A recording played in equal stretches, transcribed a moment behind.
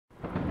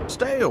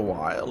Stay a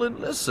while and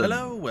listen.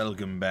 Hello,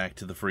 welcome back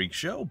to the Freak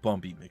Show.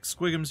 Bumpy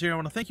McSquigums here. I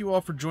want to thank you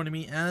all for joining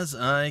me as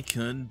I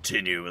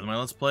continue with my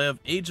Let's Play of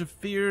Age of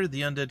Fear,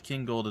 the Undead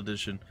King GOLD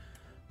edition.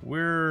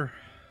 We're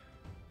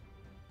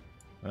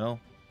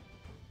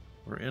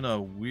in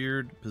a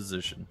weird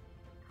position,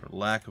 for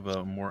lack of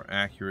a more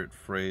accurate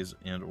phrase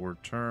and or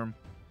term.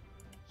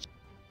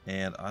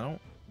 And I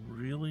don't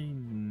really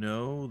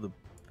know the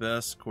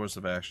best course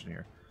of action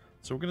here.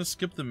 So we're going to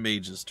skip the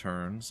mage's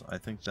turns. I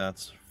think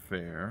that's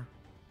fair.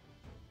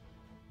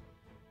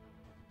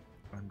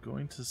 I'm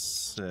going to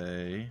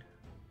say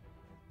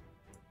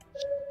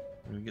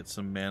I'm going to get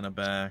some mana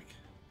back.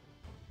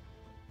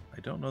 I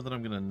don't know that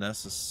I'm going to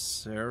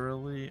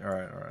necessarily. All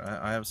right.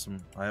 I have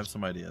some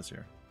ideas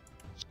here.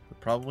 They're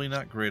probably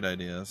not great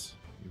ideas.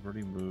 You've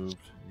already moved.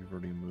 You've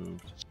already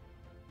moved.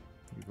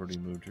 You've already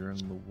moved. You're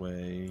in the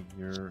way.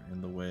 You're in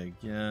the way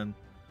again.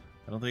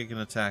 I don't think I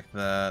can attack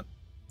that.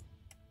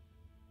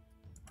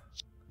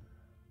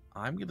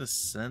 I'm going to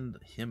send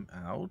him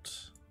out,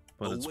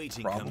 but it's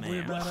probably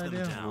a bad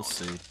idea. We'll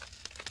see.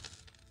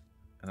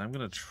 And I'm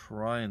going to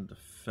try and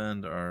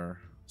defend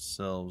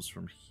ourselves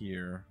from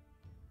here.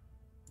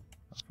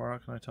 How far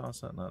out can I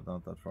toss that? Not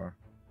that far.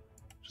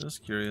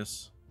 Just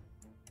curious.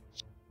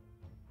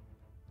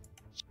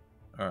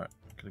 Alright,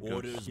 gonna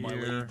go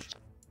here.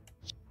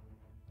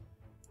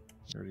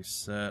 Already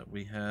set.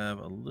 We have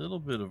a little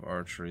bit of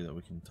archery that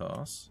we can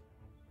toss.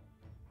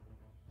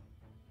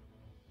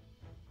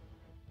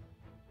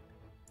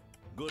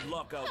 Good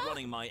luck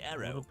outrunning my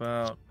arrow. What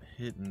about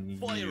hitting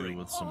you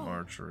with some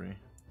archery?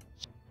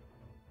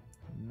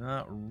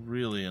 Not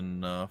really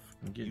enough.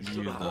 I'm getting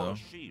you though.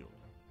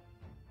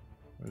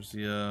 Where's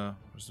the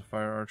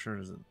fire archer?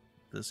 Is it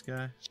this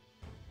guy?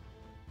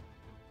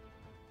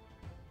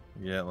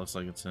 Yeah, it looks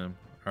like it's him.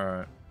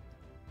 Alright.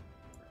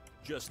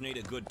 Just need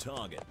a good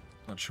target.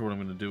 Not sure what I'm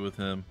gonna do with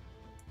him.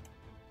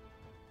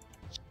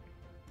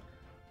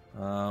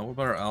 What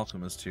about our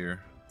alchemist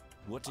here?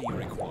 What do you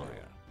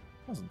require?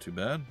 Wasn't too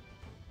bad.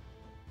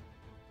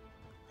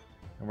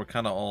 And we're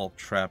kind of all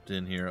trapped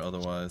in here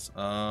otherwise.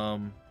 Do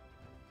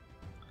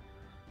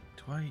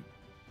I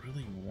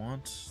really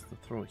want to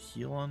throw a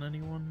heal on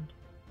anyone?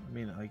 I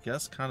mean, I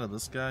guess kind of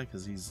this guy,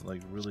 because he's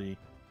like really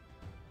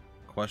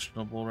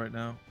questionable right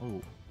now.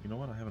 Oh, you know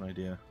what? I have an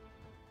idea.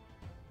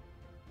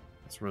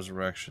 It's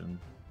resurrection.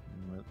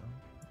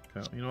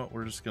 Okay, you know what?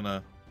 We're just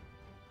gonna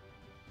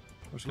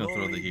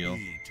throw the heal.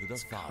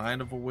 It's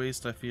kind of a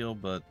waste, I feel,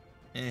 but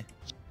it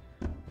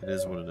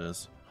is what it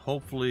is.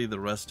 Hopefully the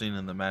resting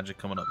and the magic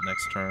coming up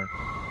next turn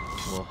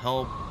will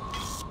help.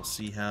 We'll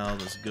see how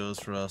this goes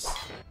for us.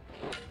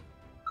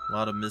 A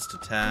lot of missed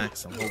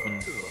attacks. I'm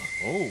hoping.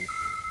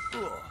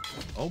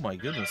 Oh my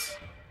goodness.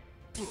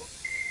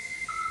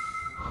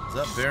 Is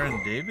that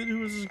Baron David who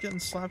was just getting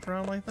slapped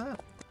around like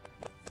that?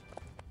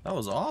 That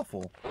was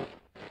awful.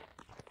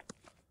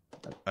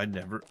 I've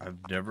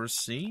never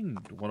seen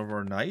one of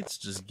our knights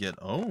just get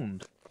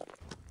owned.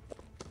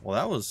 Well,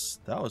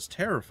 that was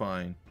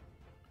terrifying.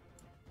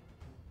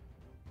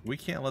 We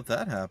can't let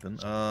that happen.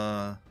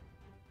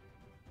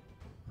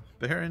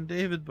 Baron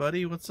David,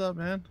 buddy, what's up,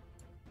 man?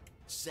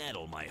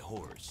 Saddle my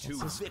horse.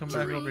 Let's just come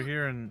back over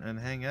here and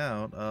hang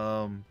out.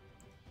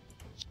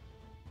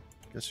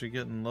 Guess you're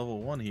getting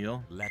level 1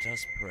 heal. Let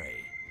us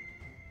pray.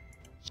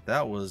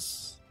 That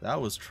was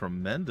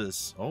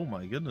tremendous. Oh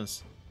my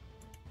goodness.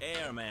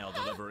 Airmail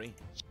delivery.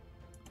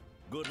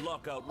 Good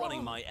luck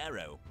outrunning my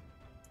arrow.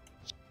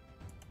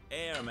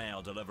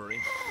 Airmail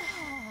delivery.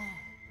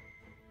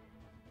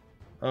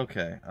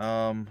 Okay.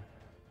 I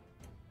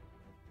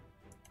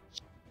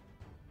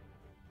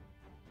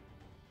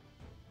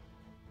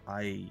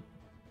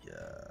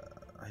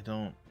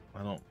don't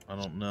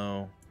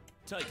know.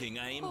 Taking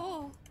aim.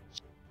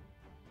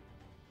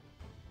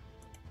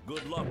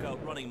 Good luck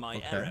outrunning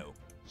my arrow.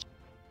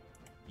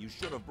 You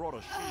should have brought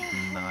a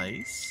shield.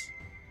 Nice.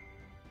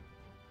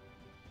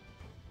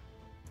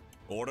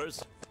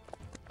 Orders.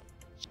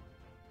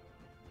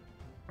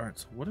 Alright,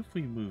 so what if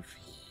we move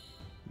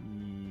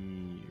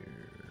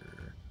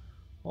here?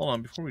 Hold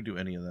on, before we do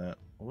any of that,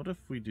 what if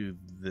we do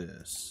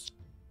this?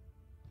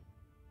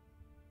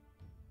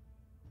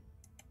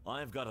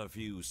 I've got a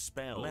few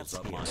spells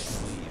up my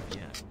sleeve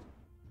yet.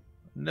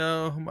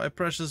 No, my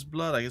precious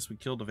blood. I guess we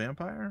killed a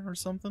vampire or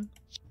something?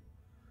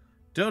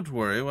 Don't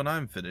worry, when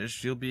I'm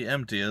finished, you'll be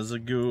empty as a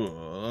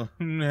ghoul.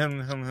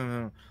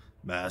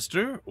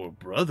 Master or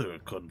brother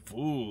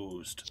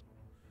confused?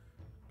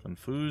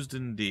 Confused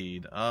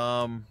indeed.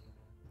 Alright,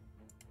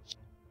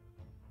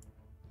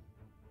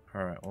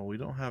 well, we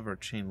don't have our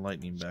chain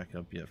lightning back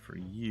up yet for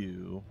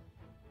you.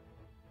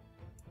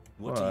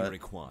 What do you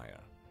require?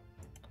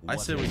 I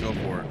say we go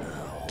for it.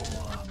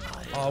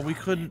 Oh, we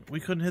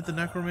couldn't hit the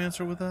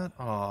Necromancer with that?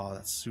 Oh,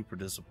 that's super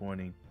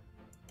disappointing.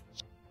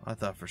 I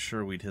thought for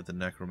sure we'd hit the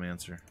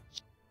Necromancer.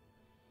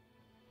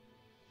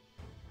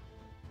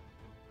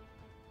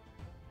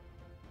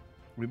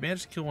 We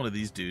managed to kill one of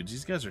these dudes.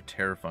 These guys are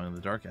terrifying.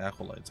 The Dark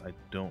Acolytes, I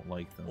don't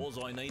like them.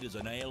 All I need is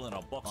an ale and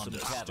a box of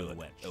cattle.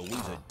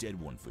 He's a dead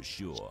one for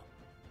sure.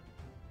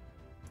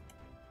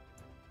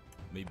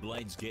 Me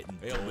blade's getting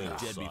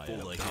dead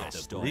before they hit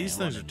the door. These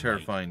things are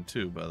terrifying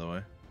too, by the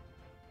way.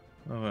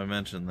 I don't know if I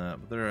mentioned that,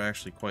 but they're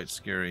actually quite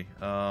scary.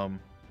 Oh,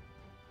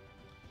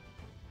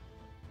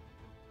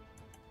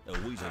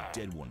 he's a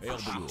dead one for sure.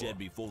 They'll be dead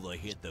before they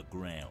hit the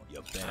ground.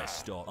 You better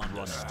start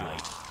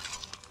understood.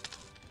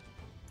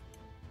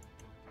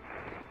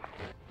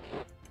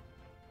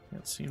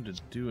 Can't seem to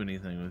do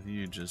anything with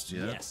you just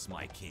yet. Yes,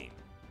 my king.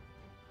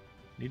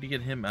 Need to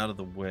get him out of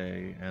the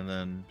way and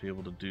then be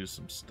able to do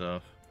some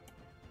stuff.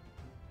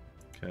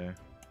 Okay.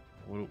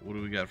 What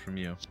do we got from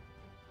you?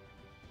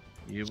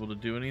 You able to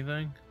do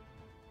anything?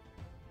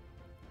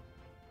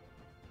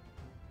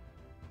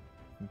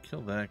 Can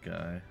kill that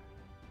guy.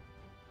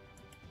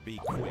 Be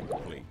quick,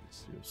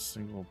 please. Do a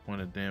single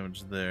point of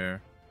damage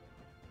there.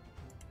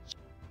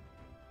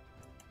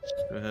 Let's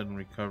go ahead and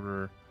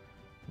recover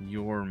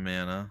your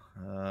mana.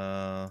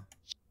 I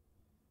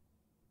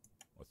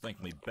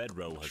think my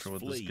bedroll has Not sure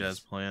what fleas. this guy's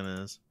plan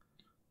is.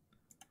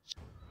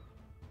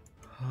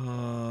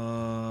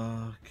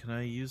 Can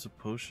I use a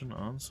potion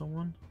on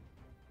someone?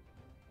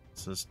 It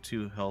says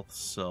 2 health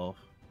self.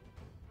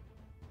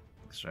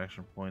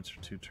 Extraction points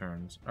for 2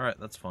 turns. Alright,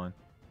 that's fine.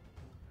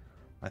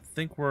 I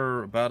think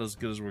we're about as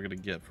good as we're going to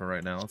get for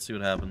right now. Let's see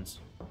what happens.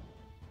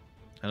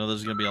 I know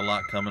there's going to be a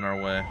lot coming our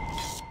way.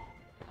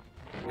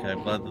 Okay,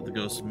 I'm glad that the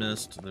ghost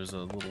missed. There's a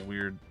little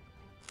weird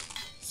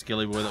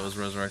skelly boy that was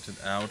resurrected.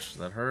 Ouch,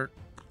 that hurt.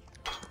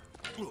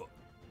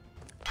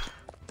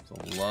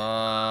 There's a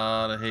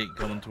lot of hate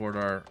coming toward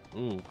our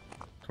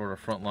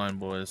frontline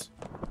boys.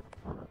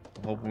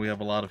 I'm hoping we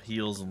have a lot of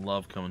heals and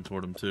love coming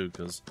toward them too,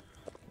 because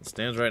it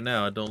stands right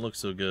now, it don't look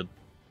so good.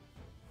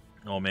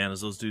 Oh man, as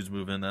those dudes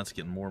move in, that's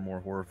getting more and more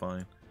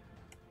horrifying.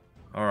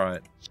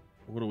 Alright,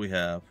 what do we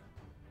have?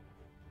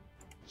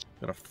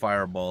 Got a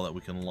fireball that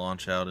we can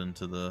launch out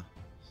into the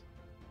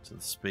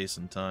space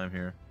and time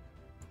here.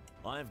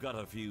 I've got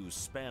a few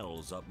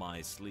spells up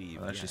my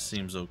sleeve. That actually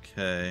seems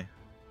okay.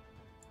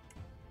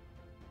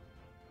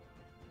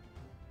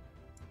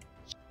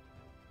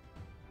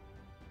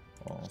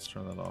 Well, let's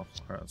turn that off.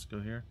 Alright, let's go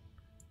here.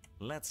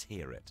 Let's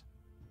hear it.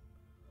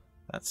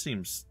 That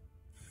seems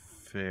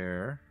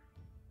fair.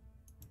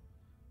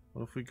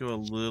 What if we go a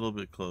little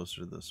bit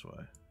closer this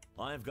way?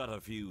 I've got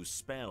a few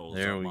spells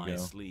There up we my go.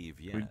 sleeve.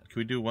 Can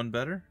we do one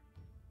better?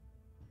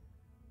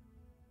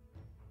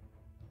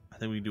 I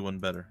think we can do one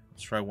better.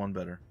 Let's try one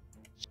better.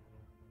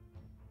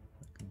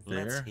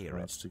 There? Let's hear Oh, it.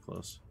 that's too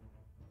close.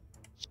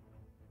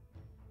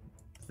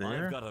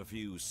 There? I've got a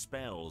few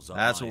spells up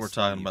That's my what we're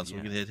talking sleeve, about. So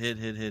we can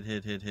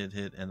yes.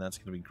 hit, and that's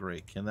going to be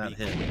great. Can that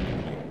Be hit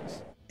quick,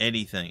 please.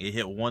 anything? It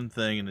hit one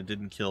thing and it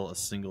didn't kill a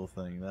single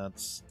thing.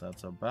 That's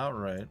about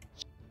right.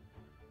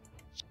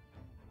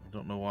 I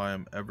don't know why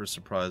I'm ever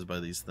surprised by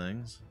these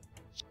things.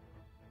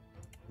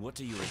 What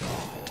do you reckon?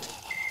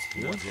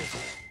 Good. What is it?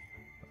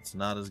 That's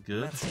not as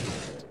good. Let's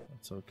hear it.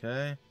 That's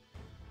okay.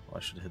 Oh, I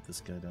should have hit this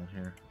guy down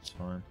here. It's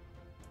fine.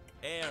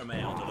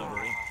 Airmail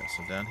delivery. Okay,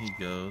 so down he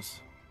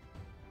goes.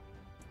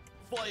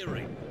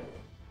 Firing.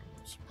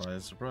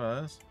 Surprise,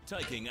 surprise.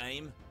 Taking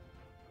aim.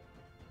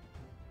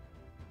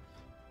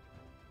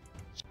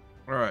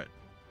 Alright.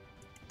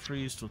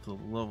 Priest with a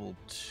level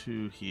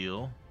 2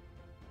 heal.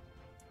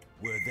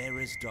 Where there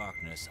is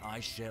darkness,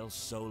 I shall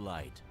sow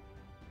light.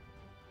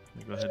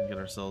 We'll go ahead and get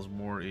ourselves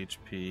more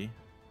HP.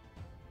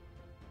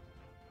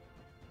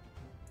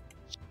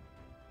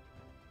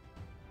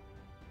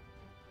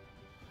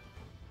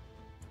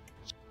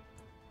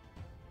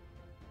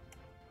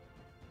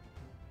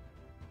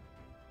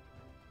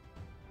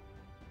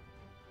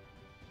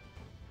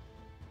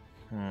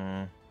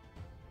 Alright,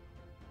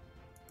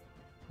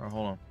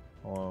 hold on.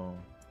 Oh.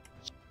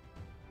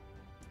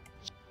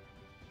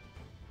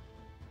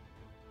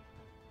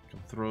 Can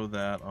throw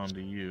that onto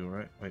you,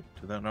 right? Wait,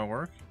 did that not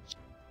work?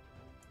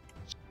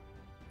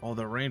 Oh,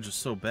 that range is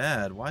so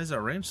bad. Why is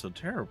that range so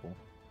terrible?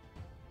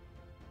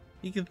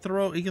 He can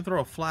throw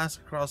a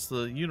flask across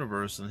the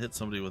universe and hit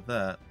somebody with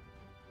that.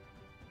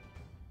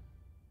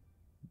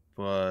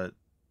 But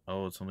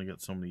oh, it's only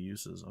got so many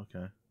uses.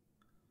 Okay.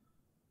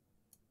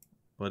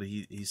 But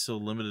he's so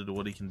limited to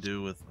what he can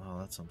do with... Oh,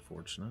 that's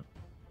unfortunate.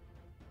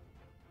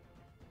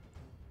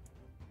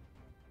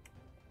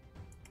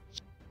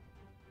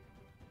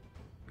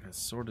 I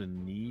sort of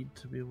need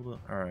to be able to...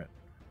 Alright.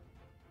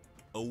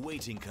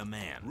 Awaiting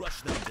command.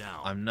 Rush them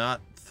down. I'm not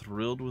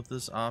thrilled with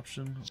this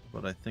option,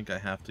 but I think I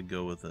have to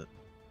go with it.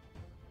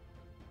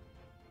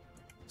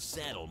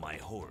 Saddle my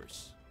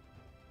horse.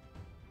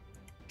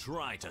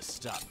 Try to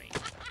stop me.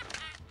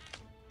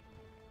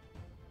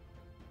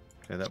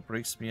 Okay, that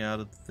breaks me out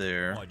of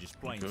there. I just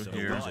plain Go so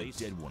here. wise.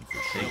 Dead one for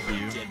Take sure.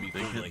 you. Dead Big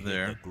before hit they hit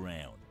there. the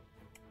ground.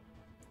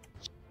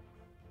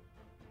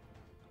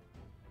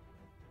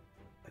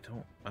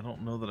 I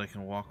don't know that I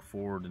can walk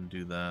forward and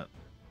do that.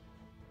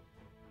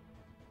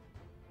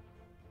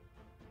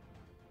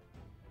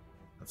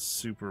 That's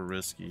super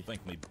risky. I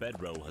think my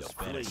bedroll has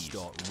better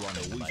start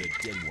running. He's a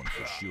dead one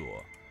for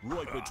sure.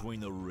 Right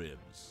between the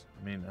ribs.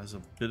 I mean, that was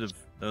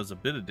a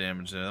bit of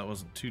damage there. That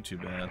wasn't too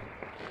bad.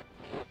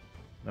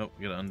 Nope,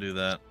 gotta undo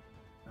that.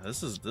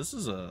 This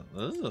is a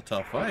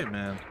tough fight,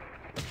 man.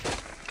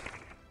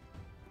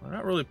 We're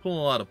not really pulling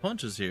a lot of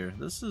punches here.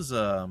 This is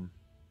a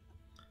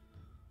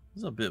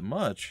bit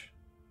much.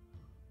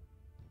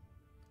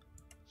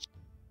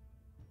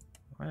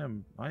 I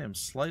am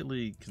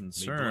slightly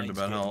concerned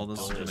about how all this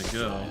is gonna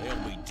go.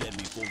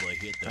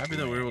 Happy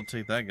that we were able to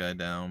take that guy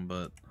down,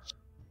 but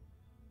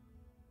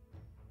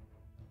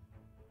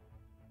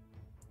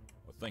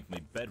I think my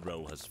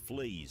bedroll has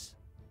fleas.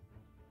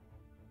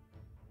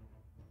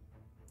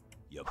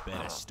 You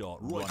better start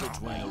right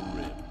between the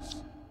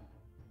ribs.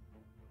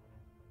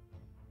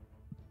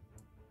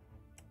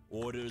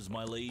 Orders,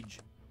 my liege?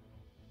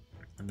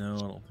 no, I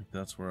don't think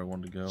that's where I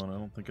wanted to go, and I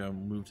don't think I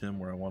moved him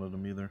where I wanted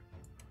him either.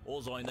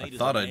 I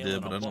thought I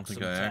did, but I don't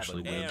think I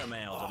actually did.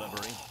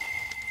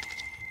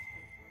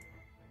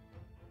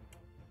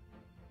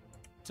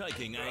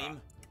 Taking aim.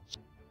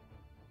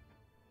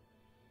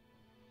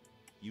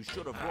 You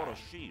should have brought a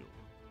shield.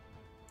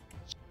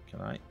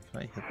 Can I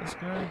hit this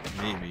guy?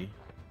 Maybe.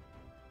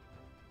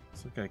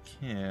 Looks like I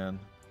can.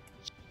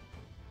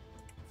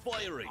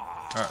 Firing.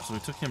 Alright, so we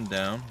took him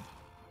down.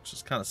 Which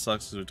just kind of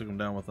sucks because we took him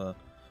down with a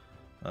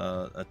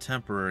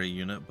temporary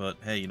unit, but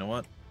hey, you know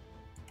what?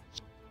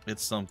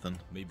 It's something.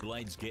 Me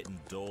blade's getting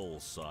dull,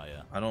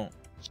 sire. I don't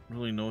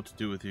really know what to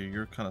do with you.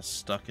 You're kind of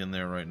stuck in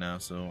there right now,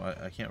 so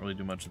I can't really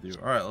do much with you.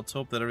 Alright, let's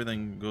hope that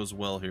everything goes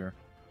well here.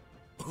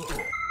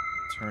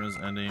 Turn is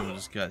ending. We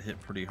just got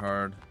hit pretty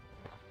hard.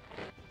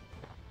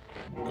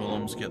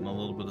 Golem's getting a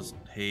little bit of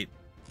hate.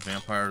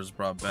 Vampire is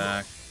brought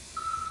back.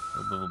 A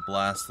little bit of a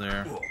blast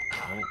there. Oh,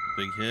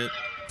 big hit.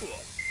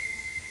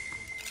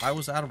 I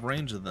was out of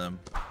range of them.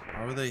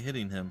 How are they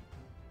hitting him?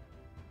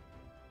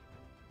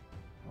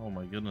 Oh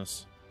my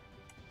goodness.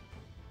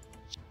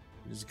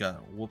 He just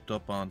got whooped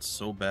up on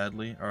so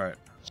badly. Alright,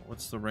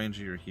 what's the range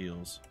of your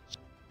heals?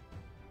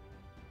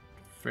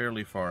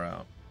 Fairly far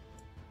out.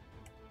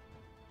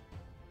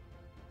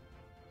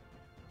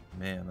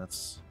 Man,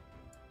 that's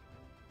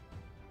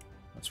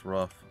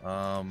rough.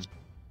 Oh,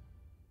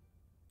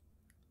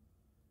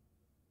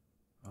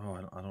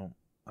 I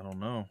don't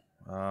know.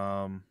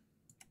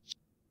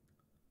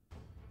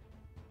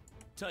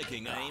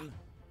 Taking aim.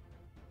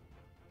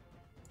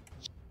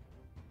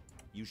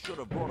 You should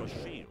have brought a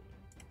shield.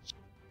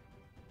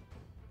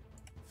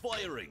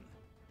 Firing.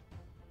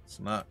 It's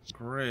not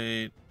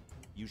great.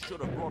 You should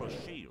have brought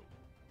a shield.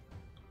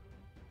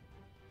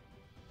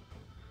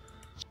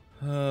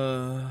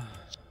 Again,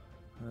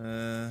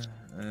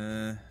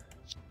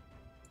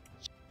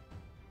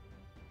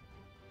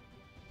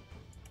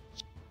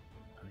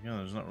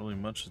 there's not really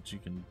much that you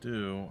can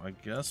do. I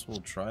guess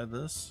we'll try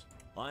this.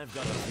 I've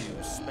got a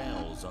few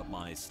spells up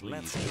my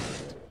sleeve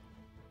yet.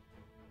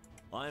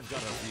 I've got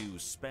a few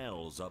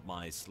spells up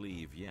my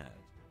sleeve yet.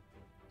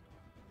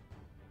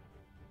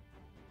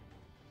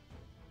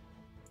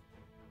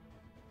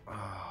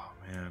 Oh,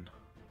 man.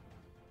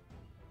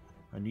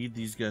 I need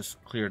these guys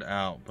cleared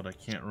out, but I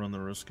can't run the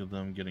risk of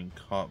them getting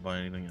caught by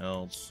anything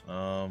else.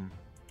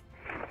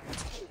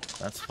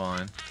 That's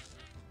fine.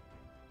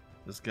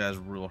 This guy's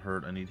real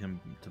hurt. I need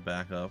him to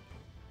back up.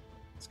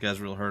 This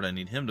guy's real hurt. I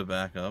need him to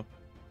back up.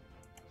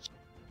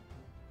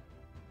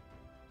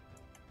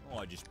 Oh,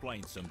 I just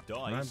played some Can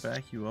I dice.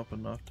 back you up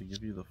enough to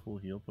give you the full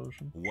heal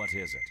potion? What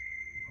is it?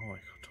 Oh, I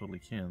totally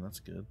can. That's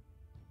good.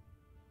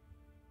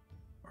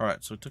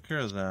 Alright, so we took care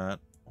of that.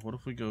 What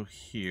if we go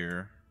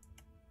here?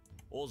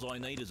 All I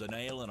need is an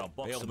ale and a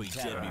box of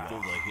dead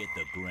before they hit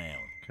the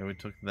ground. Okay, we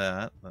took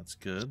that. That's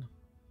good.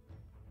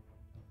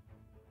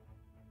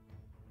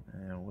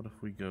 And what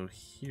if we go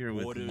here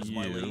with Orders, you?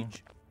 my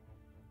liege.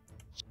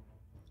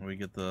 We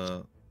get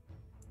the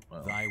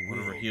Thy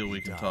whatever will heal be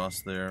we can done.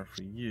 toss there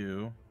for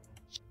you.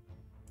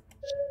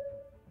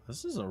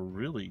 This is a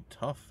really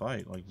tough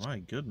fight. Like, my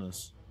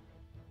goodness.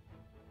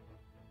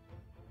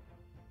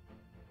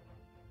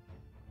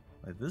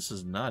 Like, this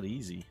is not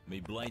easy.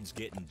 Me blade's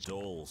getting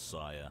dull,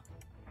 sire.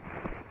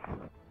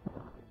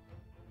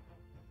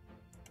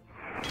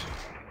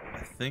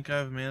 I think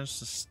I've managed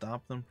to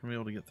stop them from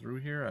being able to get through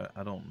here.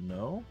 I don't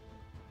know.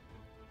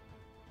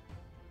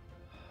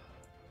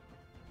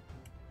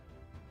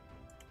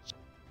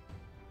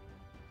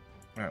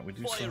 Alright, we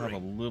do still have a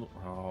little...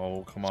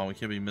 Oh, come on. We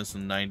can't be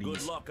missing 90s.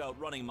 Good luck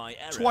outrunning my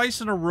errand. Twice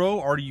in a row?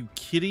 Are you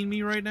kidding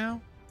me right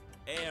now?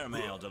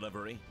 Airmail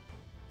delivery.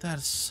 That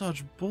is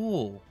such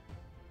bull.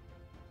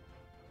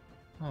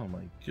 Oh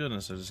my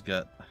goodness, I just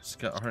got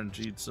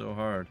RNG'd so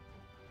hard.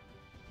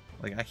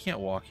 Like, I can't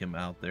walk him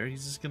out there.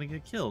 He's just gonna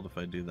get killed if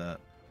I do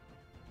that.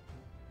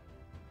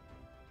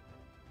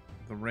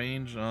 The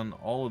range on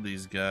all of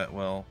these guys,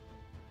 well,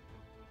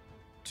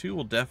 2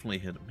 will definitely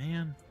hit him.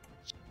 Man.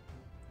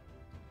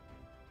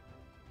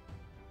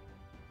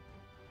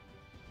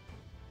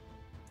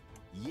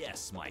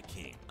 Yes, my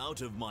king.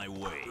 Out of my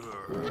way.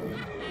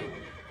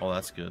 Oh,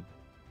 that's good.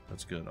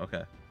 That's good.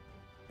 Okay.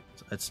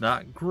 It's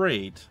not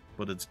great,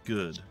 but it's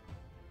good.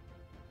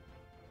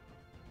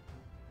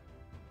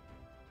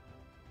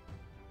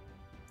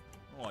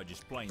 Oh, I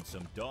just played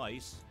some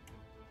dice.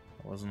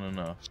 That wasn't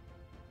enough.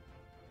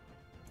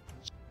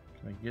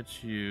 Can I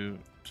get you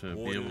to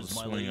be able to Orders,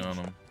 my swing liege. on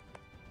him?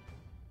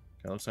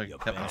 Okay, looks like I You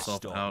kept better myself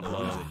stop out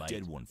moving, of mate.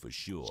 Dead one for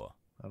sure.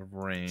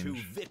 range. To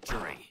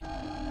victory.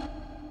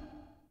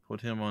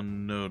 Put him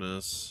on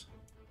notice.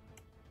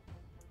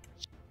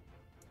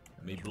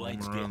 Me Just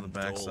blade's roam around getting the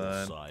dull,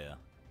 backside. sire.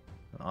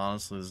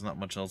 Honestly, there's not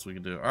much else we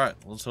can do. Alright,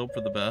 let's hope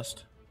for the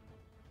best.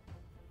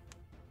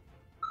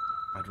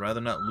 I'd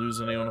rather not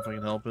lose anyone if I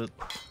can help it.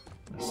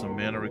 There's some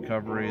mana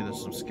recovery,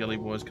 there's some skelly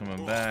boys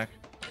coming back.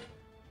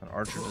 An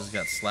archer just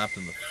got slapped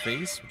in the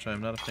face, which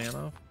I'm not a fan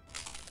of.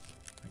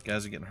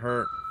 Guys are getting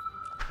hurt.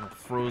 We're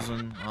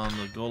frozen on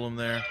the golem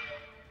there.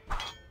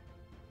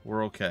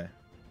 We're okay.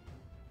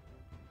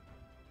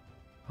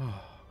 We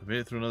made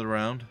it through another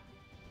round.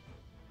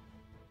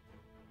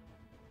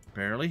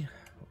 Barely.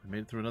 We made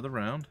it through another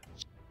round.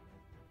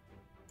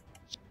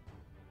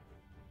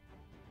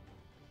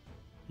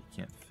 He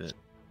can't fit.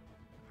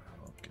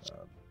 Oh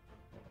god.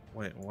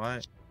 Wait,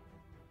 why?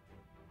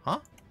 Huh?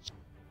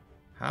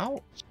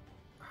 How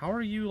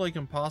are you like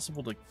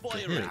impossible to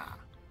hit?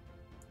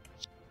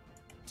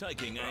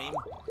 Taking aim.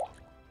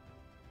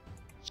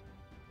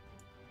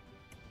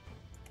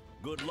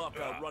 Good luck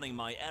outrunning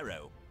my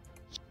arrow.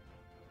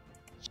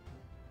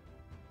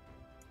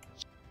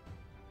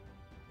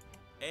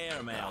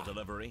 Airmail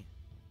delivery.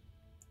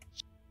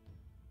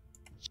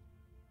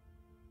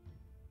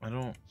 I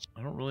don't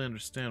really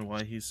understand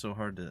why he's so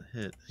hard to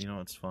hit. You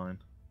know, it's fine.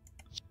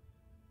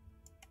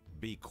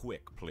 Be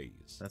quick,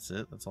 please. That's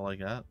it. That's all I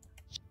got.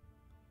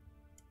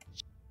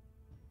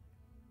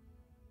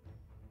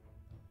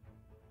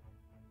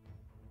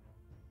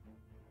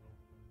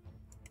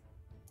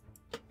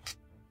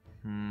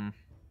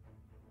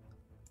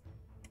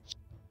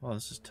 Oh,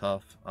 this is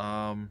tough.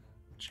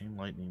 Chain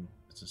lightning.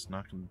 It's just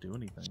not going to do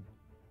anything.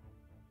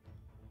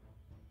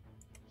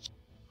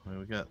 I mean,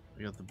 we got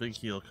the big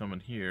heal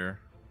coming here,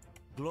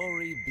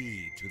 Glory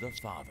be to the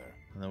Father.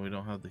 and then we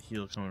don't have the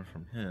heal coming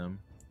from him.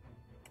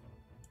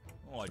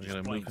 Oh, I So we just gotta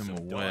move played him some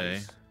away.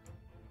 dice.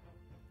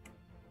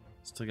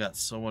 Still got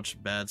so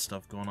much bad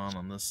stuff going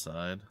on this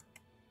side.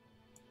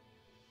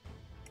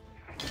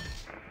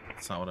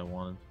 That's not what I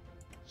wanted.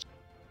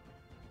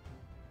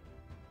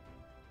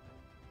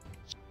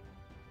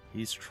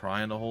 He's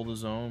trying to hold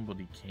his own, but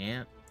he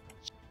can't.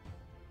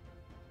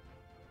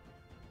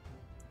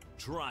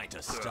 Try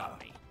to stop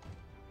me.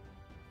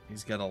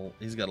 He's got a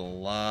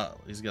lot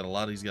he's got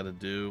to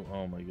do.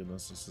 Oh my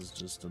goodness, this is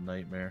just a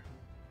nightmare.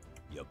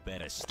 You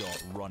better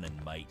start running,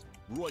 mate.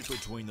 Right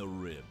between the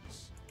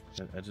ribs.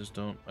 I just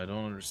don't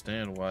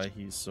understand why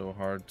he's so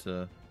hard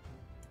to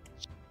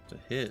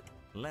hit.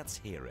 Let's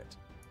hear it.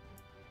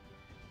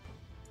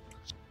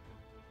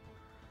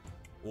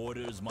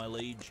 Orders, my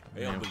liege.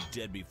 They'll Yeah. be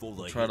dead before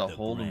they Try hit to the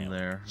hold him ground.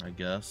 there, I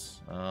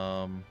guess.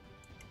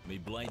 Me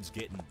blade's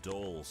getting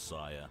dull,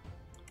 sire.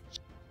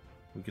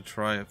 We could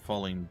try it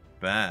falling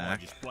I'm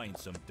back. just playing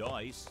some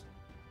dice.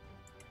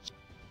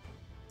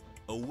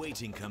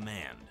 Awaiting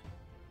command.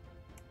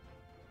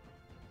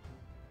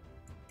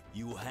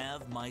 You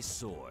have my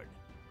sword.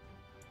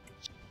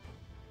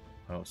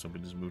 Oh, so we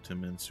just moved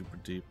him in super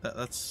deep.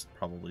 That's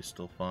probably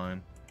still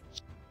fine.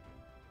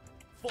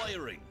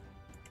 Firing.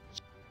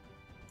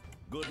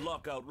 Good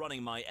luck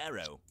outrunning my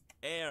arrow.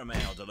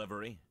 Airmail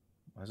delivery.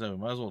 I said we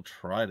might as well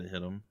try to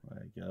hit him,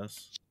 I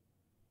guess.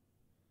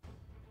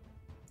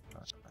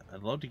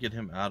 I'd love to get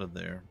him out of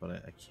there, but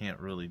I can't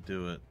really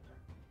do it.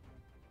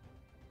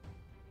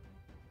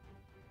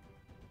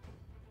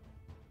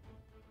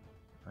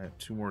 I have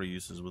 2 more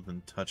uses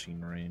within touching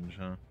range,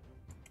 huh?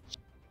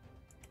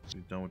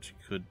 You've done what you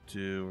could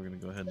do. We're gonna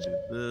go ahead and do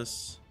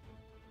this.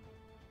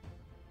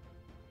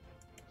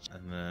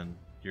 And then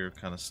you're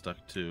kind of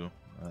stuck too.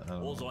 I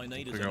don't All know. I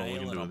need is Figure an out what we ale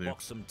can and do a with you.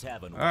 buxom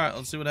tavern. Alright,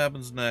 let's see what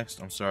happens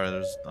next. I'm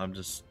sorry, I'm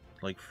just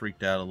like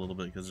freaked out a little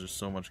bit because there's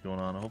so much going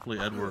on. Hopefully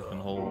Edward can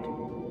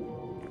hold.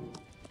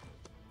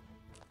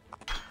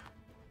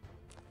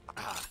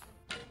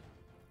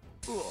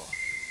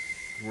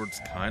 Edward's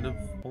kind of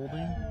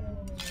holding.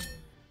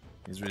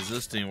 He's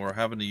resisting. We're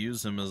having to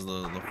use him as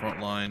the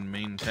frontline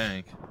main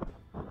tank.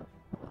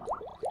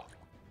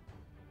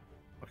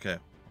 Okay,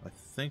 I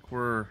think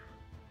we're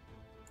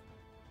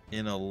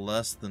in a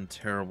less than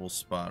terrible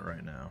spot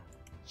right now.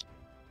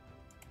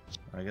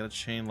 I got a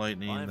chain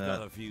lightning I've that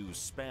got a few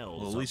spells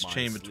will at up least my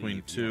chain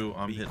between sleeve. 2.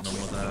 I'm Be hitting him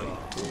with that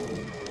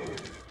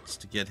just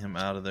to get him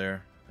out of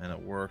there, and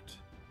it worked.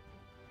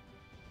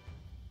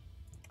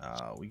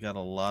 We got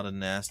a lot of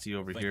nasty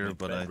over here,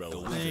 but I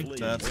think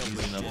that's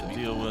easy enough to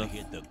deal with.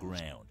 Hit the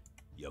ground.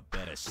 You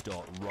better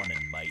start running,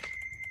 mate.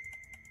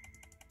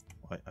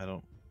 I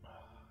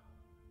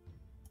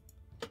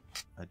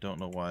don't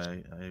know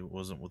why I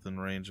wasn't within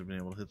range of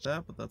being able to hit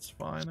that, but that's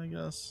fine, I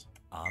guess.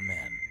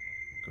 Amen.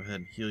 Go ahead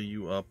and heal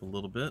you up a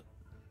little bit.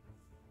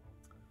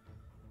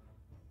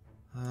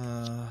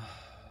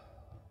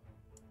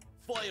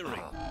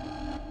 Firing.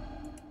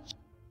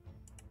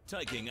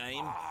 Taking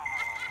aim.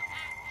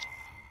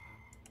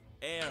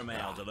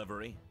 Airmail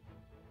delivery.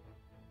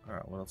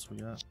 Alright, what else we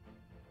got?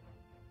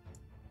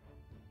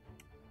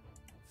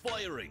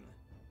 Firing.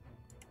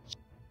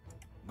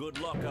 Good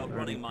luck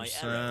outrunning my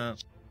arrow.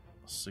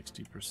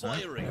 60%.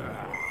 Firing.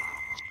 I'll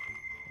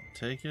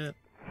take it.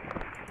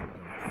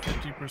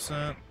 50%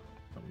 that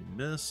we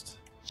missed.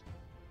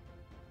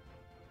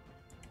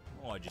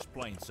 Oh, I just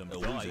playing some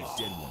dice.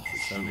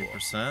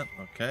 70%.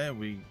 Okay,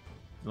 we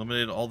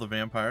eliminated all the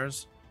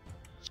vampires,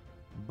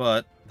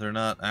 but they're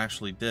not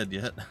actually dead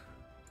yet.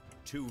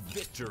 To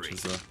victory.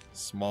 Which is a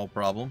small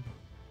problem.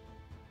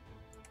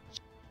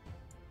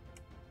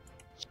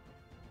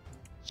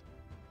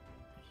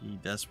 He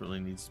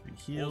desperately needs to be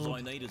healed. All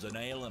I need is a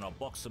nail and a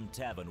buxom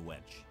tavern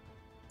wench.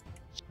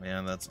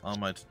 And that's on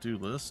my to-do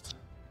list.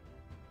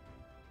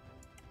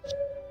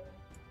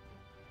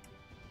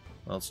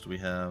 What else do we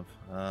have?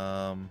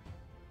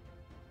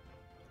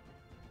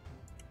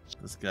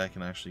 This guy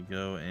can actually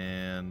go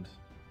and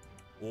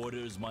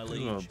Orders, my do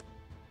liege.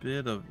 a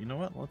bit of... You know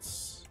what?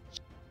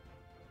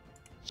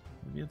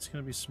 Maybe it's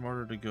going to be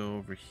smarter to go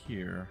over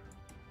here.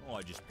 Oh,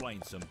 I just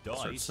playing some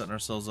Start dice. setting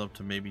ourselves up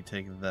to maybe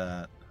take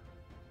that.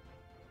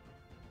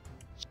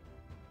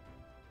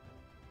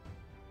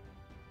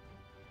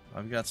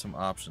 I've got some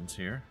options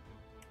here.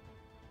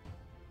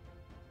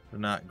 They're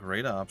not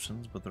great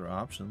options, but they're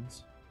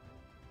options.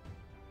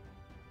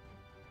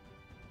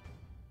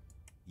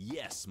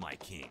 Yes, my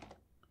king.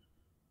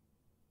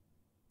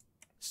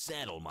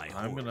 Saddle my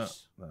horse. I'm gonna...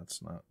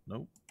 That's not...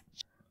 Nope.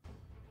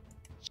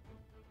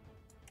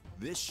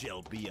 This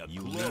shall be a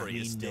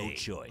glorious day. No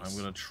choice. I'm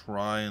gonna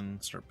try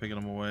and start picking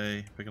them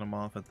away, picking them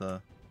off at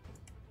the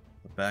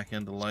back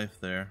end of life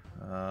there.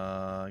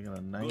 I got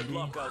a 90. Good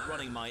luck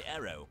outrunning my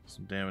arrow.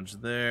 Some damage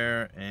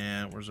there,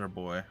 and where's our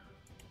boy?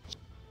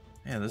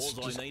 Man, this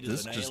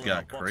just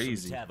got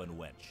crazy.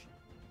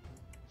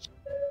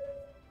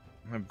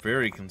 I'm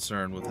very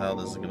concerned with how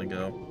this is gonna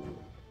go.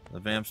 The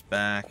vamp's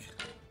back.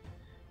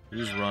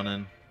 He's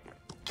running.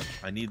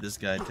 I need this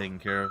guy taken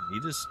care of. He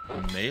just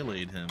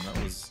meleeed him.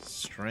 That was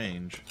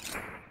strange.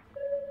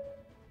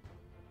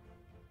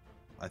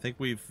 I think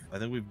we've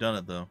done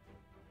it though.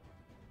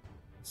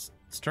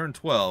 It's turn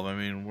 12. I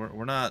mean,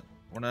 we're not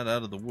out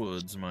of the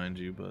woods, mind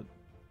you, but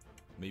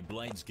me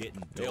blade's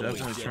getting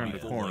definitely turned the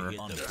corner.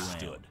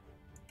 Understood.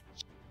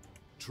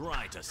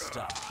 Try to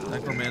stop.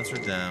 Necromancer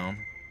down.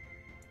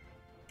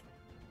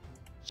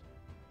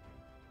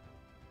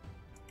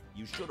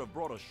 You should have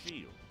brought a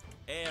shield.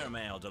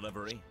 Airmail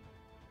delivery.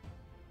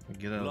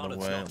 Get out of the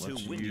way.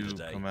 Let you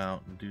come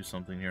out and do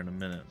something here in a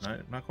minute.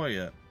 Not quite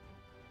yet.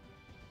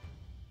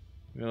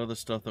 We got other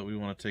stuff that we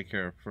want to take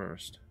care of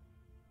first.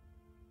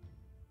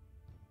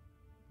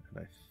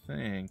 And I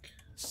think...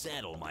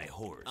 Saddle my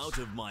horse. Out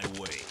of my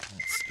way.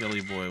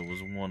 Skelly Boy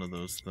was one of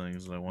those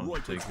things that I wanted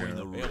to take care of.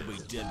 They'll be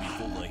dead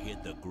before they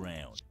hit the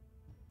ground.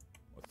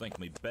 I think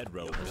me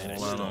bedroll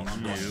roll out on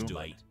you.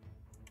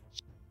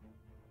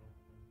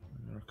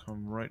 I'm gonna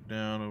come right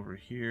down over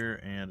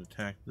here and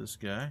attack this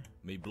guy.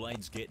 Me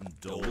blade's getting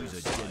dull. Always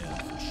a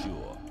dead for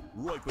sure.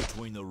 Right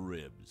between the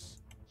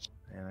ribs.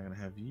 And I'm gonna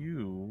have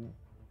you...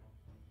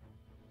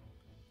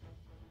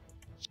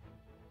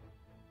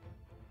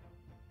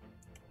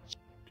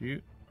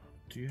 Do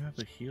you have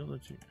the heal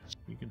that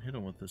you can hit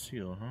him with this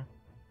heal, huh?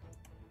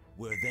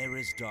 Where there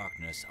is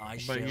darkness, I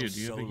shall sow light.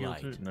 Do you have a heal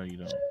too? No, you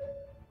don't.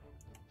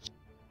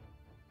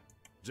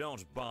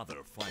 Don't bother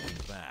fighting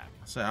back.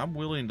 Say, I'm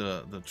willing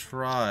to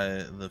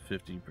try the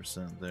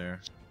 50% there.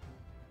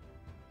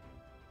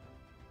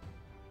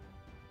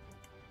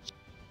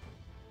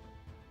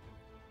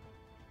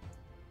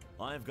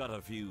 I've got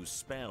a few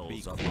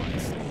spells up my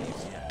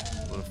sleeves. Yeah.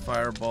 With a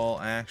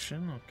fireball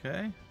action,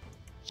 okay.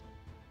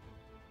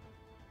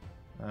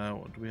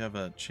 Do we have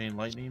a chain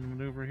lightning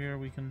maneuver here?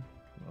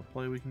 A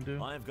play we can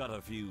do. I've got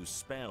a few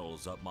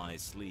spells up my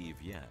sleeve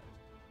yet.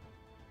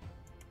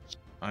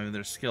 I mean,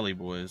 they're skelly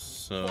boys,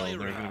 so they're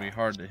going to be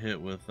hard to hit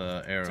with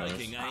arrows.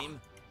 Taking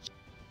aim.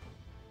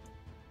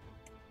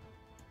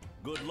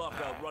 Good luck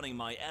outrunning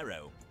my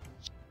arrow.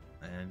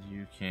 And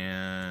you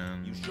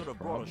can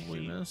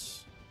probably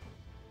miss.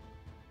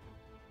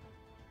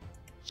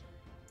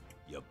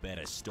 You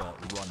better start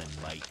running,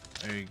 mate.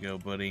 There you go,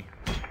 buddy.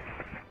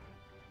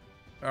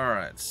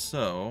 Alright,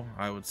 so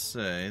I would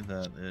say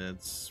that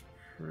it's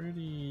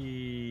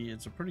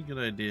a pretty good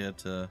idea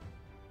to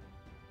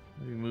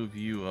maybe move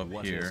you up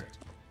here.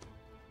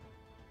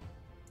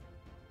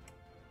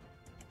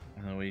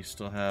 And then we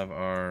still have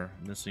our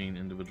missing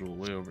individual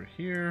way over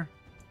here.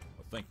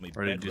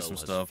 Ready to do some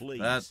stuff.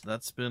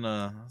 That's been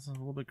that's a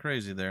little bit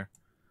crazy there.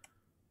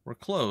 We're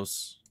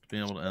close to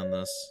being able to end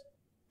this.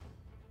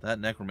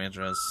 That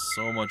Necromancer has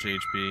so much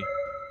HP.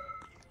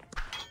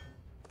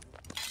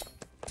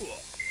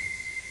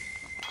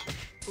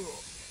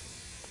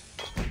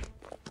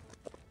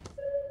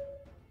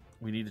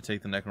 We need to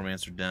take the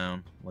Necromancer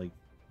down, like,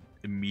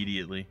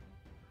 immediately.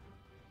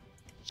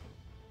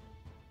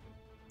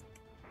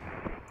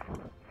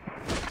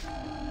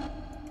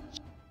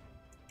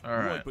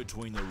 Alright,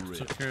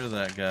 took care of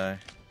that guy.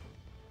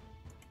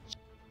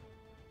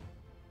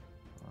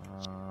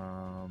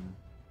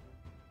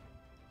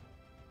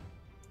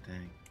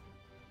 Dang.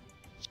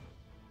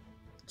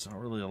 It's not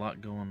really a lot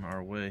going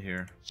our way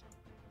here.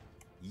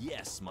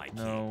 Yes, my king.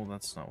 No,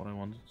 that's not what I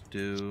wanted to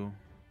do.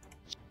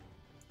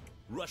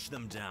 Rush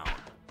them down.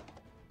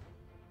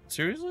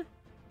 Seriously?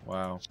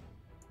 Wow.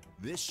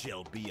 This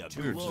shall be a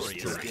We're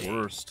glorious just the day.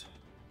 worst.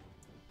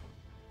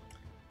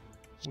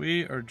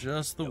 We are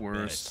just the You better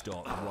worst.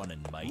 start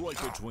running, mate.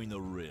 Right between the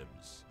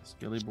ribs.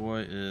 Skelly Boy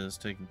is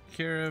taken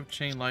care of.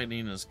 Chain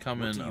Lightning is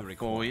coming What do you for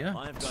require? you.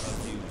 I've got a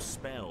few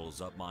spells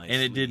up my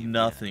And it did sleeve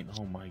nothing.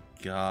 Oh my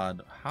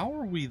god. How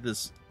are we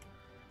this...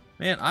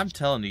 Man, I'm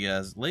telling you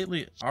guys,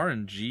 lately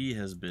RNG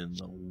has been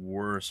the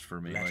worst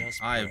for me. Let Like, us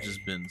I have pray.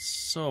 just been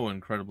so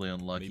incredibly yet.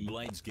 unlucky. Me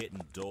blade's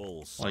getting dull,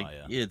 Like,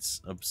 sire. it's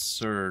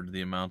absurd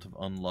the amount of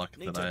unluck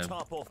Need that to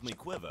top off me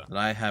quiver.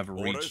 I have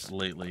Orders? reached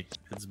lately.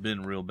 It's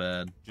been real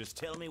bad. Just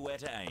tell me where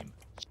to aim.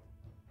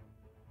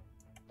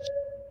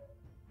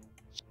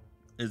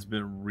 It's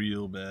been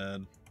real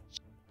bad.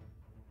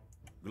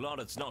 Glad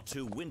it's not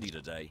too windy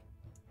today.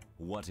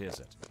 What is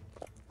it?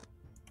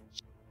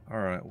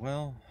 Alright,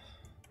 well,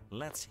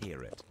 Let's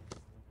hear it.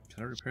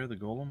 can I repair the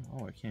golem?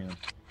 Oh, I can.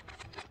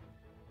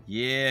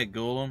 Yeah,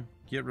 golem.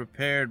 Get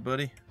repaired,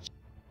 buddy.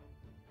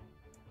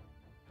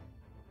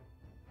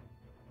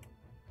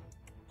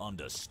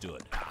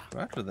 Understood. Go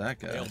after that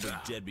guy. They'll be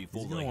dead He's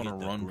before gonna they want hit to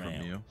the run ground.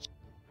 from you.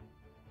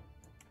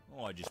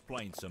 Oh, I just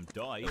played some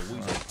dice.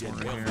 Alright, They're dead,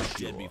 over well, here.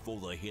 they're dead before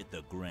they hit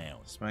the ground.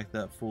 Smack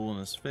that fool in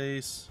his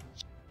face.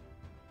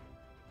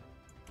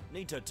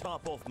 Need to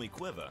top off me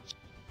quiver.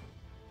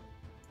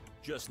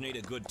 Just need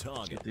a good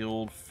target. Get the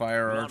old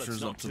fire Glad it's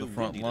archers not up to too the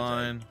front windy today.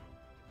 line.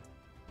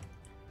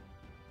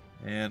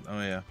 And, oh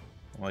yeah.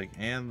 Like,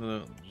 and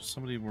the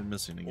somebody we're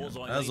missing again. All's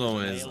I As need is a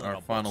always, nail our and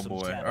a final buxom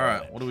boy. tab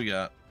Alright, on it. what do we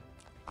got?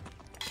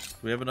 Do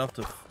we have enough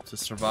to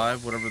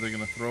survive whatever they're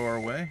going to throw our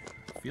way?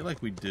 I feel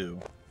like we do.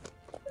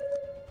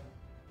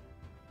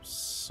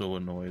 So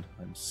annoyed.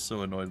 I'm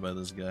so annoyed by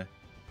this guy.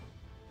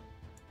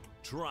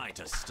 Try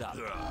to stop.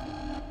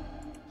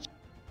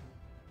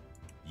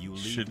 You leave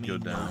Should me go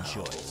no down.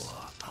 choice.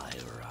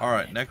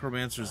 Alright,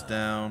 Necromancer's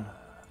down.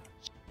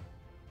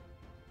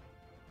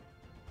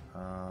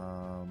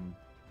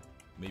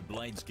 Me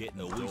blade's getting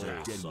a weasel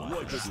dead one.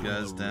 Right, this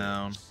guy's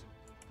down.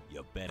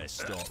 You better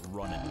start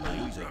running,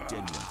 mate. He's a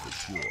dead one for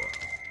sure.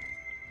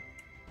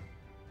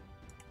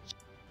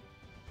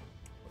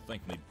 I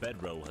think me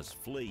bedroll has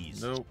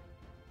fleas. Nope.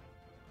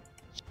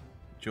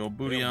 Joe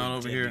Booty They'll be on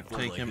over dead here. before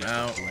Take they him hit the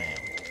out. ground.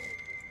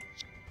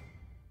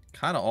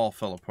 Kind of all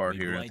fell apart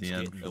Me here at the blade's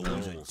end getting for a them.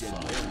 weasel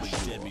dead. They'll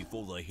be dead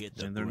before they hit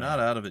the And they're ground. not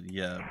out of it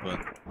yet, but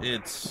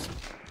it's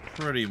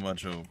pretty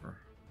much over.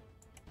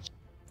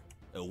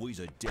 Oh, he's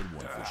a dead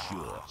one for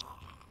sure.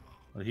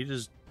 Did he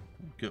just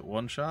get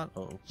one shot?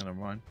 Oh, never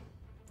mind.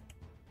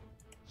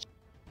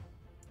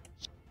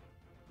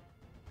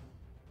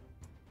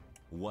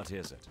 What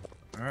is it?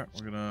 Alright,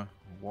 we're gonna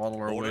waddle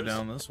our way Orders?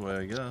 down this way,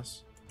 I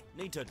guess.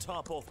 Need to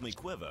top off me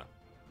quiver.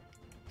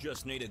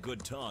 Just need a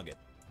good target.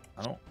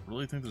 I don't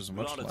really think there's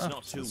much Glad it's left.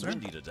 not too is there?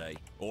 windy today.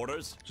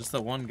 Orders? Just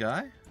that one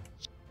guy?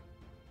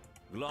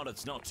 Glad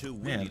it's not too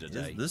Man, windy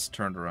today. this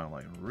turned around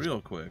like real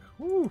quick.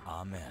 Woo!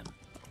 Amen.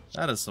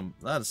 That is some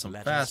Let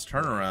fast us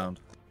pray. turnaround.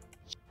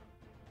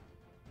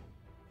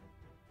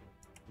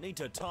 Need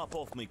to top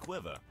off me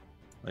quiver.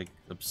 Like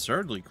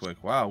absurdly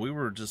quick. Wow, we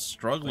were just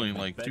struggling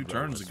Like my like 2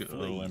 bedroll turns has ago,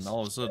 fleas. and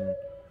all of a sudden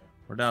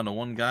we're down to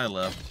one guy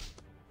left,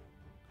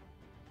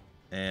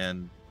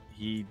 and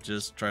he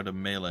just tried to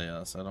melee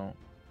us. I don't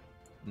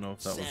know if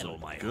that Saddle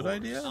was my a good horse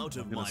idea. out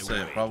I'm of gonna my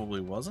say it way.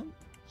 probably wasn't.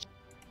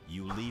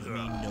 You leave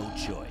me no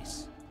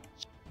choice.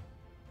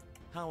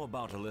 How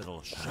about a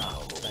little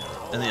show?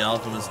 And the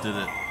Alchemist did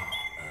it.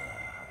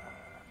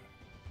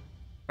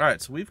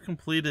 Alright, so we've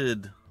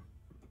completed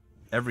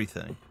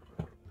everything.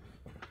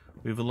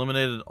 We've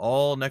eliminated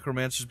all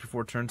Necromancers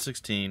before turn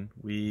 16.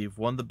 We've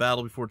won the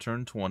battle before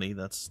turn 20.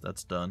 That's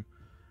done.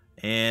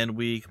 And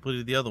we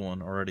completed the other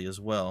one already as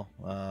well.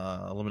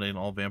 Eliminating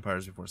all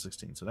Vampires before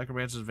 16. So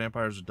Necromancers and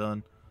Vampires are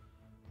done.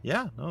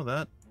 Yeah, no,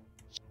 that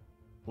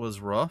was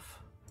rough.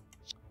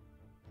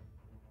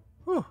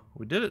 Whew,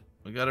 we did it.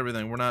 We got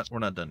everything. We're not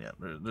done yet.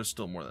 There's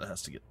still more that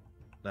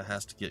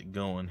has to get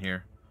going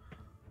here.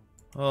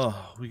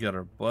 Oh, we got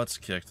our butts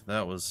kicked.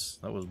 That was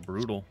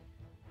brutal.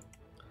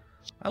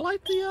 I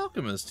liked the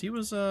Alchemist. He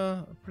was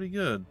pretty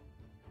good.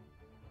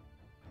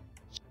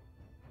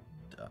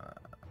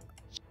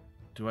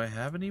 Do I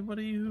have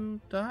anybody who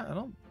died? I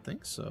don't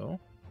think so.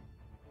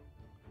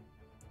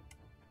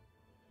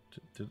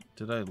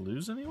 Did I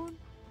lose anyone?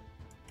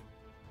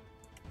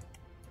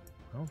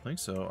 I don't think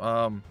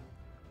so.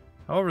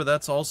 However,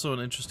 that's also an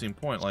interesting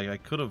point. Like, I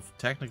could have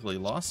technically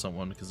lost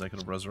someone because I could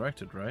have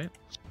resurrected, right?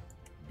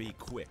 Be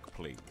quick,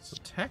 please. So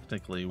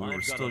technically, we I've were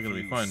got still a going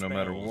to be few fine no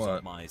matter spells what.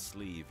 up my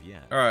sleeve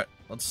yet. Alright,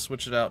 let's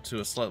switch it out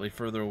to a slightly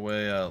further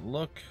away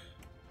look.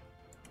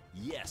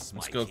 Yes,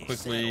 Let's my go king.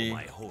 quickly. Saddle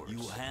my horse. You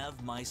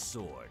have my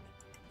sword.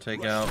 Take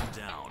Rush out them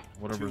down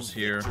whatever's to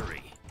here.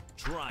 victory.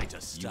 Try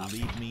to stop. You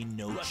leave me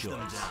no Rush them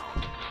choice.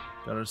 down.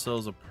 Got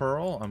ourselves a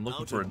pearl. I'm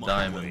looking Out for a of my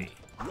diamond. way.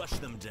 Rush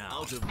them down.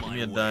 Out of Give my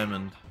me a way.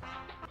 diamond.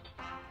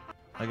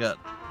 I got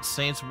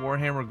Saint's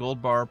Warhammer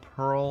Gold Bar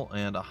Pearl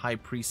and a High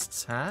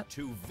Priest's hat.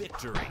 To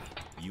victory.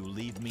 You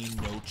leave me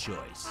no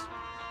choice.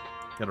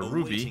 Got a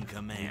ruby,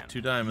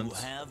 2 diamonds.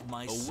 You have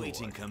my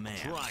awaiting command.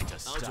 Try to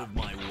stop out of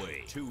my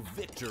way. To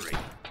victory.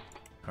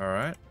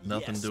 Alright,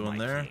 nothing doing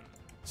there. King.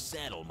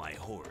 Saddle my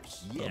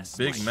horse. Yes, a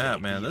big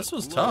map, man. This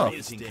was tough.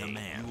 You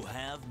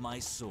have my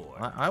sword.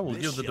 I will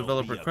give the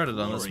developer credit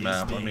on this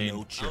map. I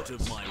mean,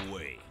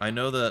 I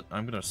know that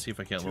I'm gonna see if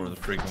I can't lower the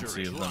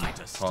frequency of them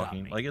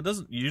talking. Like, it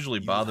doesn't usually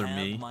bother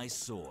me,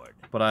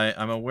 but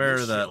I'm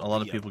aware that a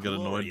lot of people get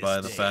annoyed by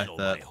the fact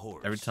that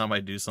every time I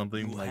do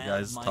something, my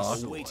guys talk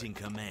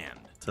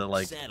to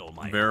like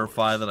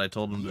verify that I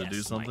told them to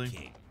do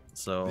something.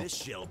 So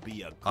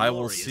I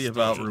will see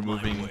about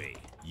removing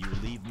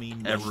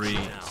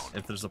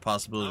if there's a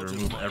possibility to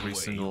remove every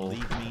single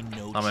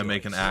time I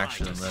make an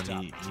action,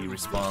 then he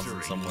responds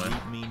in some way.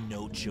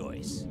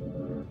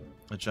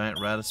 A giant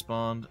rat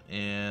spawned,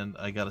 and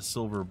I got a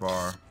silver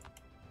bar.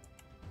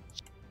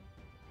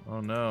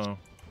 Oh no.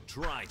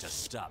 Try to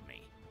stop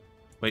me.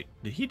 Wait,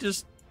 did he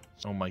just...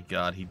 Oh my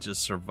god, he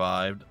just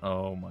survived.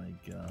 Oh my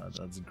god,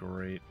 that's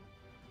great.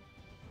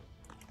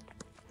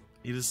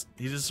 He just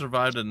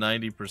survived at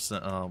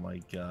 90%. Oh my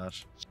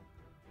gosh.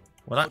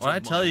 When I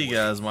tell you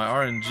guys my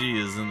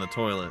RNG is in the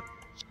toilet,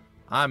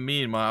 I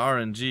mean my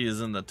RNG is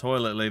in the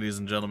toilet, ladies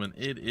and gentlemen.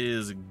 It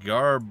is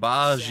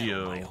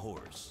garbaggio.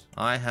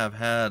 I have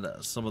had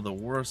some of the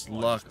worst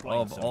luck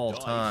of all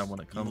time when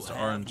it comes to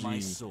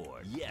RNG.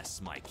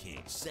 Yes, my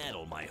king.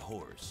 Saddle my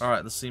horse.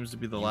 Alright, this seems to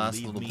be the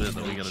last little bit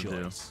that we gotta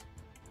do.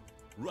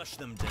 Rush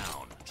them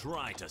down.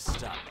 Try to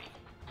stop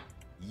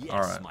me. Yes,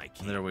 Alright, my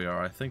king. there we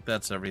are. I think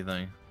that's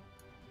everything.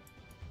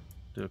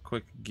 Do a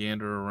quick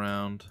gander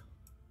around.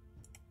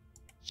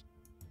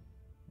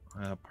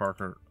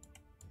 Parker,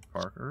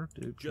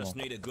 dude. Just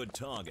need a good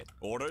target.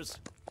 Orders?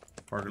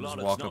 Parker, just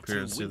walk up here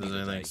and see if there's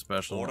anything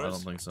special. Orders? I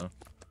don't think so.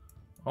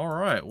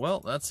 Alright,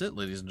 well, that's it,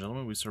 ladies and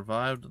gentlemen. We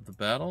survived the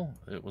battle.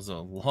 It was a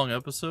long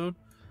episode.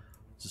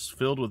 Just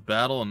filled with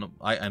battle, and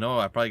I know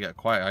I probably got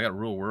quiet. I got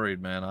real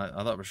worried, man.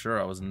 I thought for sure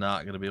I was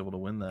not going to be able to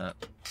win that.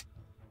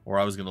 Or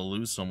I was going to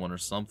lose someone or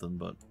something,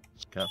 but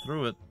got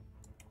through it.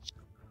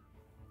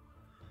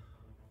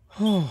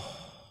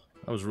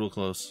 That was real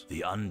close.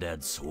 The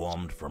undead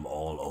swarmed from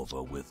all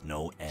over with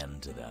no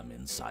end to them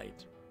in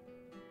sight.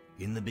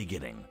 In the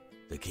beginning,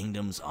 the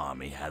kingdom's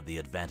army had the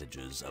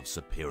advantages of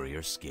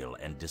superior skill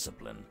and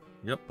discipline.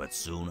 Yep. But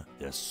soon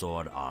their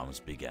sword arms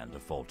began to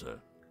falter.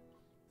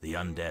 The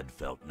undead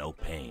felt no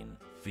pain,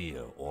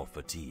 fear, or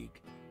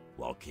fatigue,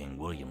 while King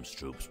William's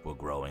troops were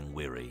growing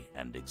weary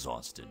and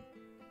exhausted.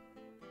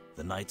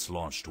 The knights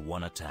launched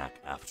one attack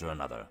after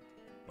another,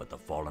 but the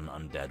fallen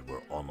undead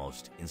were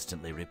almost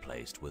instantly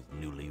replaced with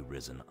newly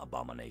risen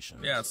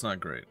abominations. Yeah, it's not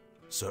great.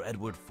 Sir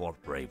Edward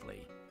fought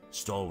bravely,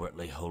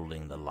 stalwartly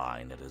holding the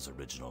line at his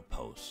original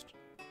post.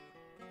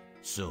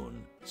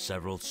 Soon,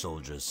 several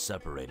soldiers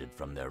separated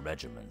from their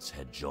regiments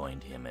had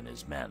joined him and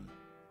his men.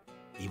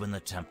 Even the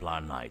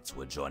Templar Knights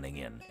were joining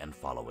in and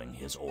following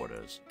his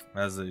orders.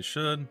 As they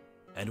should.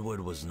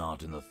 Edward was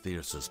not in the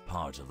fiercest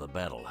part of the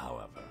battle,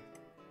 however,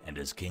 and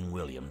as King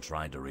William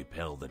tried to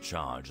repel the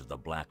charge of the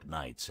Black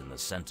Knights in the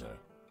center,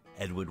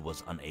 Edward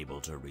was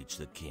unable to reach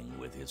the king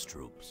with his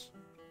troops.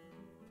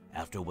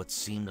 After what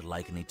seemed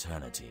like an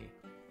eternity,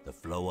 the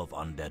flow of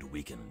undead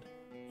weakened,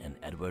 and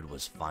Edward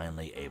was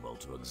finally able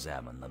to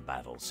examine the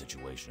battle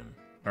situation.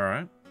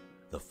 Alright.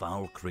 The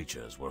foul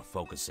creatures were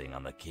focusing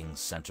on the king's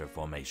center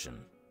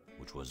formation,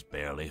 which was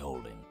barely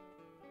holding.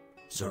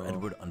 Sir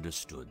Edward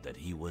understood that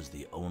he was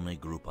the only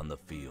group on the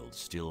field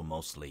still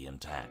mostly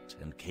intact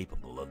and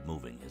capable of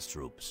moving his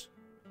troops.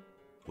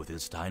 With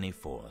his tiny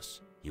force,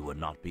 he would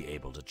not be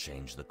able to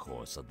change the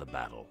course of the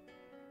battle.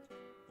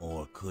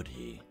 Or could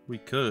he? We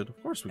could.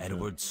 Of course we could.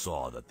 Edward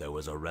saw that there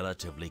was a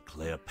relatively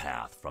clear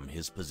path from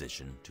his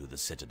position to the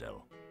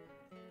citadel.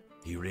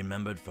 He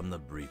remembered from the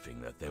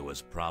briefing that there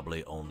was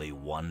probably only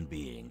one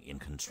being in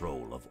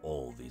control of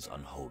all these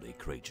unholy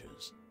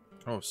creatures.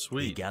 Oh,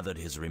 sweet. He gathered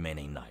his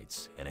remaining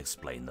knights and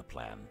explained the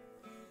plan.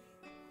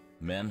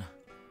 Men,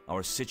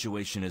 our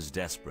situation is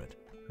desperate.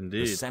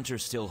 Indeed. The center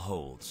still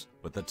holds,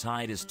 but the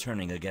tide is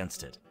turning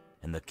against it,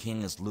 and the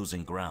king is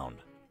losing ground.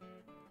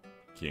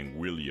 King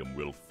William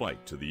will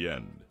fight to the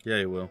end. Yeah,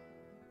 he will.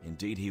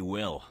 Indeed he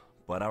will,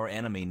 but our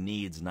enemy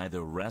needs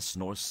neither rest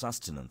nor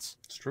sustenance.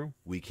 It's true.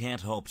 We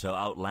can't hope to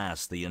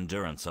outlast the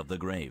endurance of the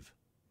grave.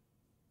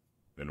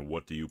 Then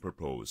what do you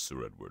propose,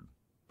 Sir Edward?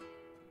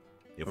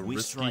 If we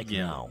strike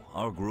now,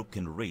 our group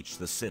can reach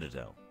the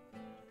citadel.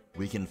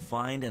 We can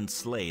find and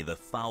slay the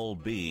foul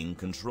being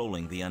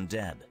controlling the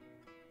undead.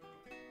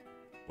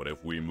 But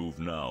if we move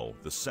now,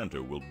 the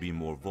center will be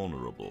more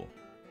vulnerable.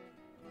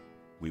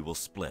 We will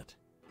split.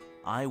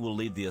 I will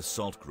lead the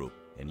assault group,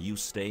 and you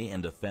stay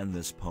and defend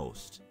this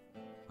post.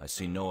 I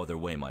see no other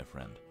way, my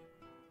friend.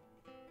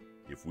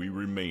 If we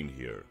remain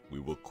here, we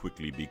will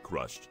quickly be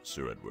crushed,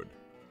 Sir Edward.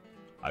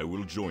 I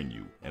will join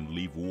you and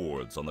leave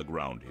wards on the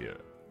ground here.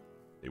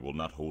 They will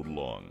not hold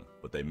long,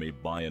 but they may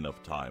buy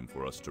enough time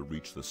for us to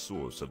reach the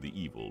source of the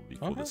evil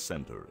before the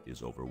center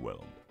is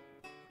overwhelmed.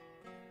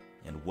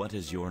 And what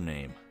is your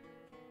name?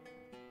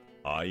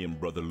 I am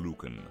Brother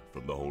Lucan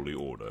from the Holy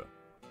Order.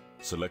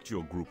 Select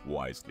your group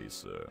wisely,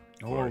 sir,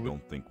 for I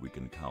don't think we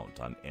can count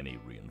on any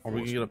reinforcements. Are we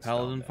gonna get a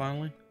paladin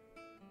finally?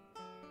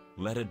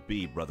 Let it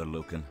be, Brother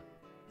Lucan.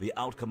 The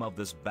outcome of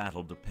this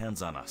battle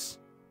depends on us.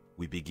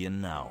 We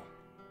begin now.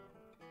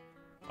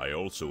 I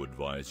also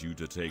advise you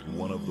to take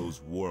one of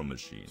those war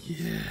machines.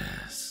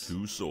 Yes.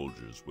 2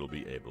 soldiers will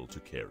be able to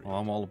carry it. Oh,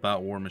 I'm all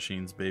about war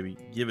machines, baby.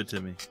 Give it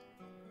to me.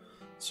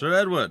 Sir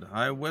Edward,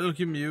 I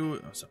welcome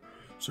you.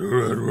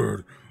 Sir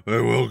Edward, I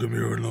welcome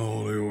you in the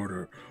Holy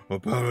Order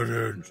of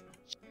Paladins.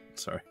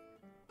 Sorry.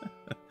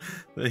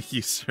 Thank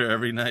you, sir.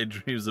 Every knight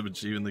dreams of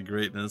achieving the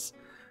greatness,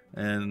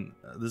 and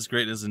this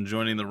greatness in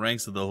joining the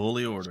ranks of the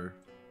Holy Order.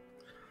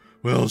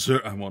 Well,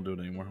 sir, I won't do it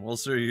anymore. Well,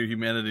 sir, your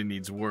humility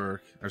needs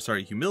work,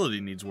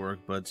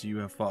 but you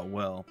have fought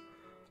well.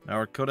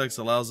 Our codex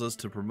allows us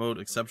to promote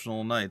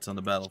exceptional knights on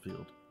the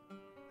battlefield.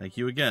 Thank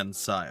you again,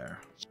 sire.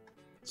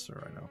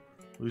 Sir, I know.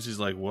 Lucy's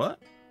like, what?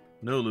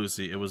 No,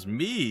 Lucy, it was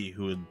me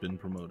who had been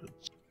promoted.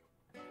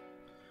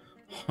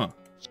 Huh.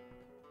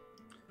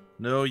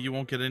 No, you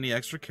won't get any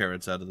extra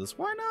carrots out of this.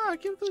 Why not?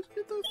 Give the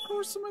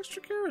course some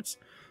extra carrots.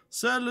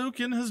 Sir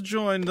Lucan has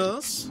joined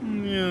us.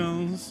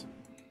 Yes.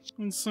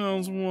 It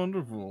sounds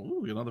wonderful.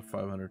 Ooh, another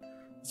 500.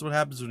 That's what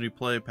happens when you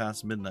play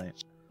past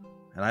midnight.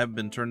 And I haven't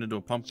been turned into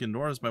a pumpkin,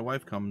 nor has my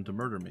wife come to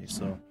murder me.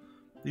 So,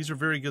 these are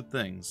very good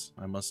things.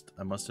 I must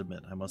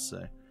admit. I must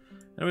say.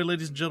 Anyway,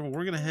 ladies and gentlemen,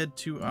 we're gonna head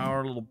to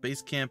our little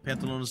base camp,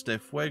 Pantalones de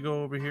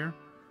Fuego, over here,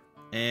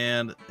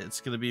 and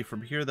it's gonna be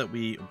from here that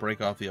we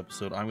break off the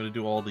episode. I'm gonna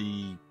do all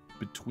the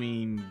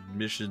between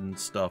mission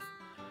stuff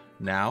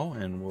now,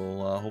 and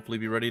we'll hopefully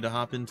be ready to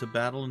hop into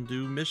battle and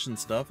do mission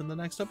stuff in the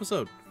next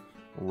episode.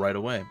 Right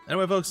away.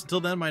 Anyway, folks,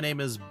 until then, my name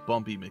is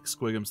Bumpy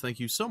McSquigums. Thank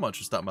you so much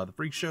for stopping by the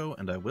Freak Show,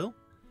 and I will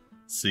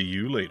see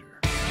you later.